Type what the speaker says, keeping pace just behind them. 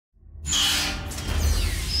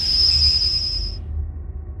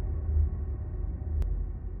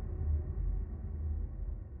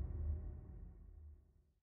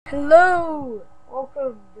Hello!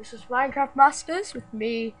 Welcome. This is Minecraft Masters with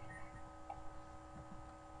me,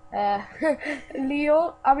 me,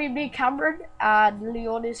 Cameron, and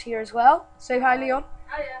Leon is here as well. Say hi, Leon.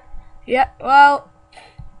 Oh yeah. Yeah, well,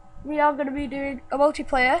 we are going to be doing a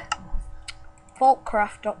multiplayer,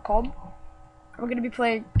 vaultcraft.com. We're going to be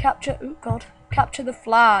playing Capture the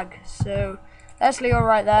Flag. So, there's Leon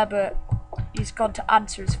right there, but he's gone to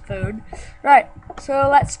answer his phone. Right, so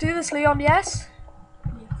let's do this, Leon, yes?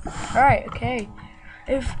 Alright, okay.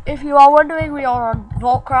 If you are wondering, we are on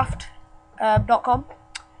vaultcraft.com,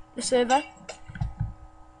 the server.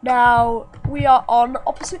 Now, we are on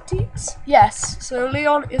opposite teams. Yes, so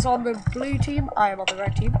Leon is on the blue team, I am on the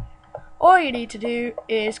red team. All you need to do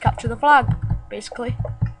is capture the flag, basically.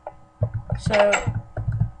 So,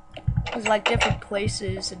 there's like different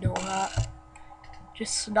places and all that.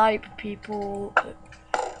 Just snipe people.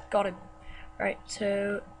 Got him. Right,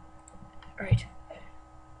 so... Right.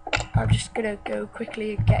 I'm just gonna go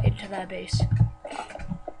quickly and get into their base.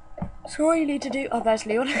 So all you need to do... Oh, there's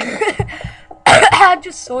Leon. I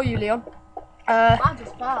just saw you, Leon. I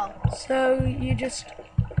just fell. So you just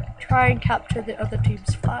try and capture the other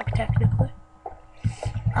team's flag, technically.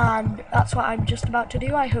 And that's what I'm just about to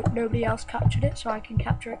do. I hope nobody else captured it, so I can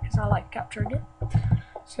capture it, because I like capturing it.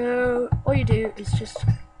 So all you do is just,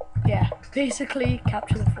 basically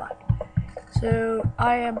capture the flag. So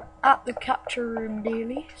I am at the capture room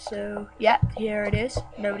nearly, so yeah, here it is.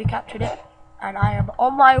 Nobody captured it, and I am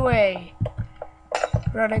on my way.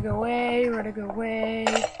 Running away, running away.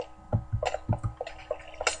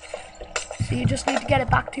 So you just need to get it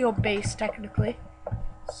back to your base, technically.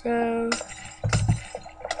 So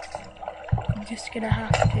I'm just gonna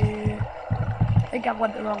have to... I think I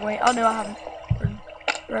went the wrong way. Oh no, I haven't.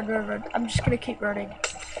 Run, run, run, run. I'm just gonna keep running.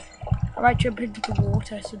 I might jump into the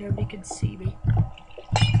water so nobody can see me.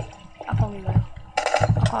 I probably will.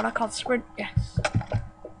 I can't sprint. Yes.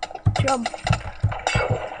 Jump.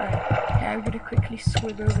 Alright. Yeah, I'm gonna quickly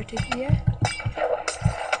swim over to here.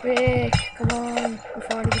 Quick, come on,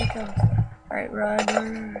 before anybody comes. Alright, run,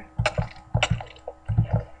 run.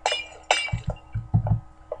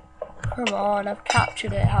 Come on, I've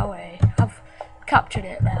captured it, Howie. I've captured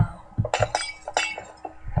it now.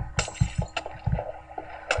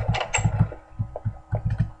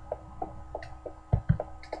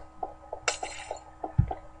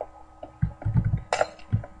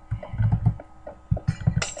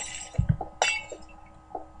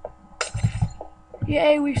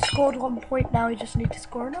 Yay, we've scored 1 point now, we just need to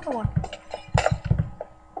score another one.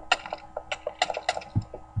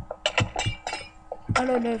 I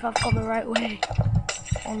don't know if I've gone the right way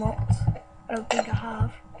or not. I don't think I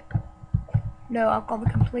have. No, I've gone the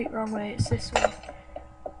complete wrong way, it's this way.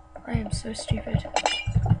 I am so stupid.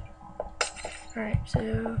 Right,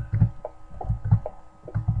 so...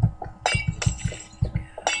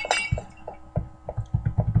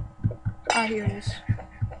 Ah, here it is.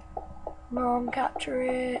 Come on, capture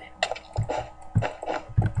it.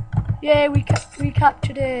 Yay, we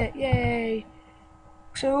captured it. Yay.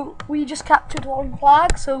 So we just captured one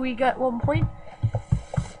flag, so we get 1 point.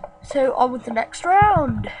 So on with the next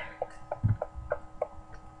round.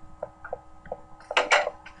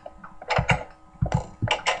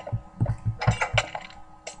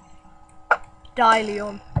 Die,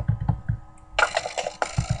 Leon.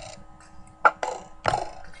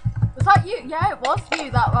 Was that you? Yeah, it was you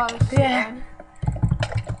that was. Yeah.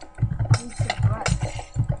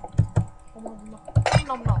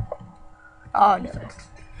 Nom nom. Oh no.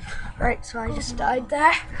 Right, so I just died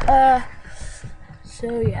there.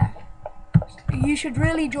 So yeah. You should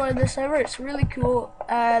really join the server, it's really cool.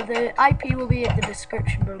 The IP will be in the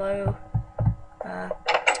description below.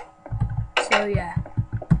 So yeah.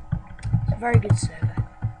 It's a very good server.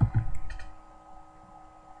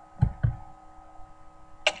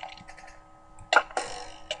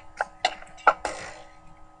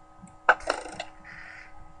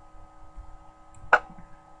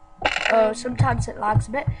 Oh, sometimes it lags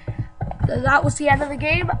a bit. That was the end of the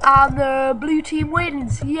game, and the blue team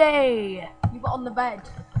wins. Yay! You were on the bed.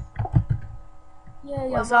 Yeah,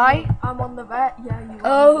 Was I? I'm on the bed. Yeah, you were.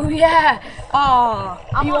 Oh yeah. Oh,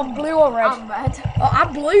 are you on on blue or red? I'm red. Oh,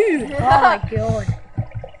 I'm blue. Oh my god.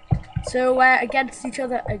 So we're against each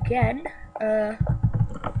other again. Now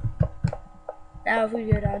if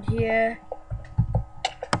we go down here.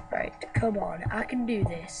 Right, come on, I can do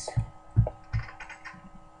this.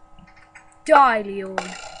 Die, Leon.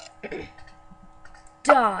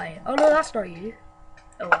 Die. Oh no, that's not you.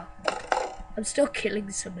 Oh well. I'm still killing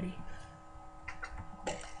somebody.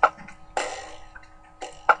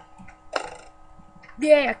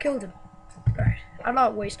 Yay, I killed him. Right. I'm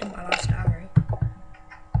not wasting my last arrow.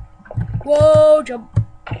 Whoa, jump.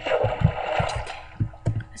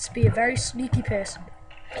 Let's be a very sneaky person.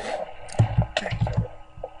 Right.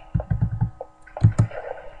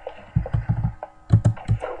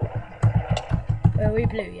 Well, we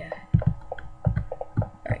blew, yeah.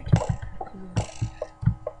 Right. Come on.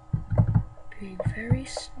 Being very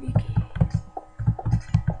sneaky.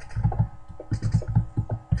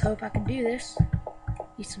 Hope I can do this.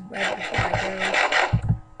 Need some bread before I go.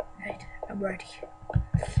 Right, I'm ready.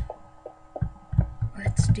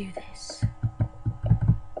 Let's do this.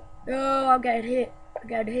 Oh, I'm getting hit. I'm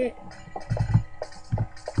getting hit.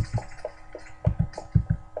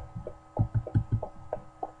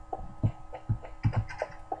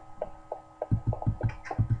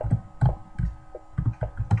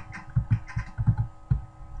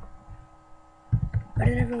 Where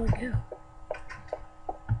did everyone go?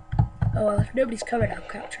 Oh well, if nobody's coming, I'll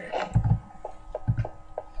capture it.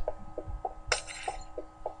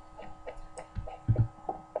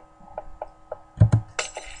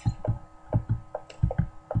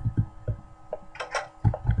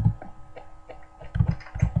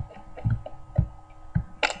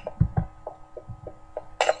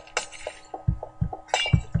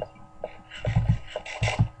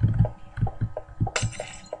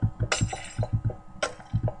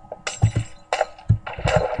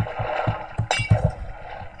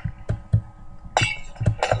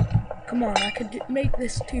 Come on, I can make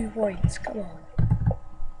this 2 points. Come on.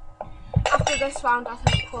 After this round, I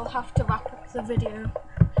think we'll have to wrap up the video.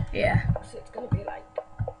 Yeah. So it's going to be like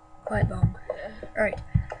Quite long. Yeah. Right.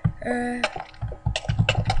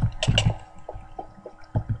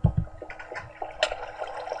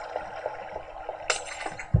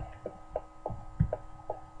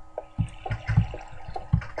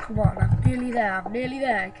 Come on, I'm nearly there. I'm nearly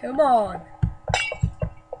there. Come on.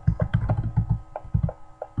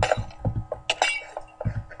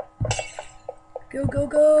 Go, go,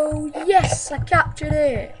 go. Yes, I captured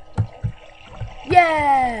it.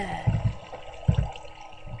 Yeah.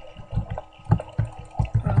 Oh,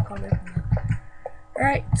 I can't open that.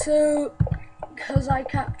 Right, so because I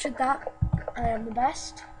captured that, I am the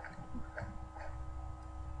best.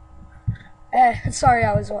 Sorry,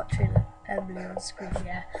 I was watching Emily on screen,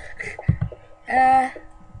 yeah.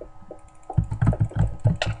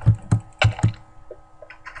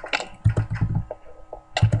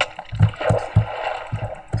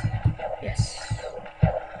 Yes.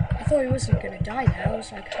 I thought he wasn't gonna die there. I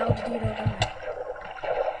was like, how did he not die?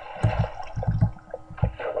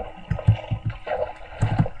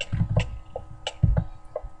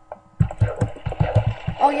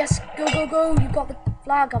 Oh yes, go, go, go! You've got the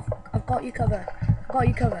flag. I've got you covered. I've got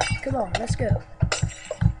you covered. Come on, let's go.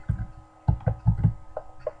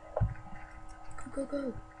 Go, go,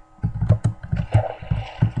 go.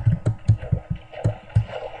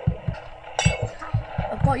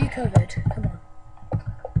 I've got you covered. Come on.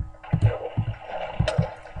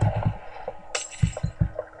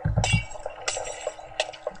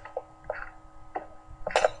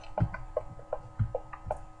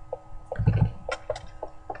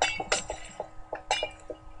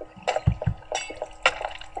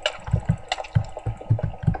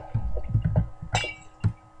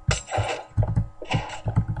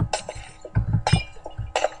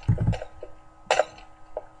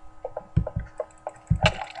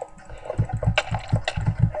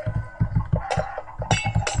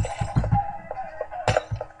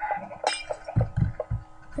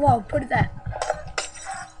 Come on, put it there.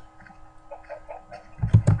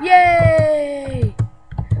 Yay!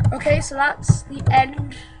 Okay, so that's the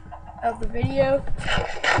end of the video.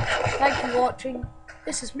 Thank you for watching.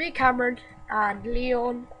 This is me, Cameron, and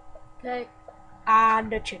Leon, okay.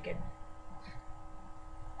 and a chicken.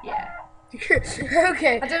 Yeah.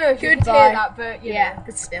 Okay. I don't know if you could Goodbye. hear that, but you know. Yeah,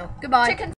 but still. Goodbye. Chicken